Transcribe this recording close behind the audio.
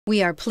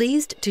We are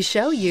pleased to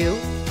show you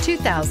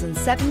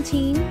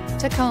 2017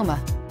 Tacoma.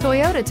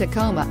 Toyota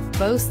Tacoma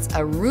boasts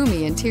a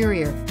roomy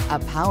interior, a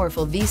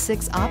powerful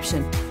V6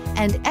 option,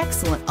 and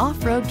excellent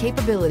off-road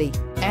capability,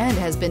 and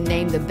has been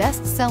named the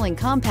best-selling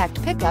compact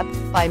pickup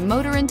by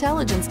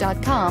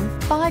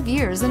MotorIntelligence.com 5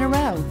 years in a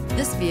row.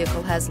 This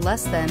vehicle has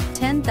less than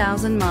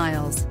 10,000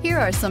 miles. Here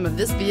are some of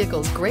this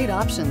vehicle's great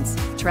options: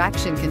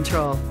 traction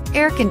control,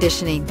 air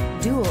conditioning,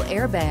 dual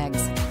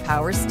airbags,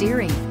 power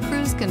steering,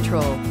 cruise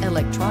control,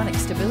 electronic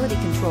stability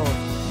control,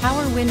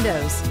 power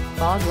windows,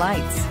 fog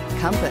lights,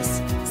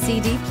 compass,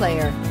 CD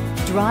player.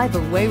 Drive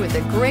away with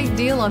a great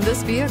deal on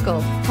this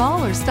vehicle.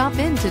 Call or stop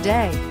in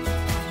today.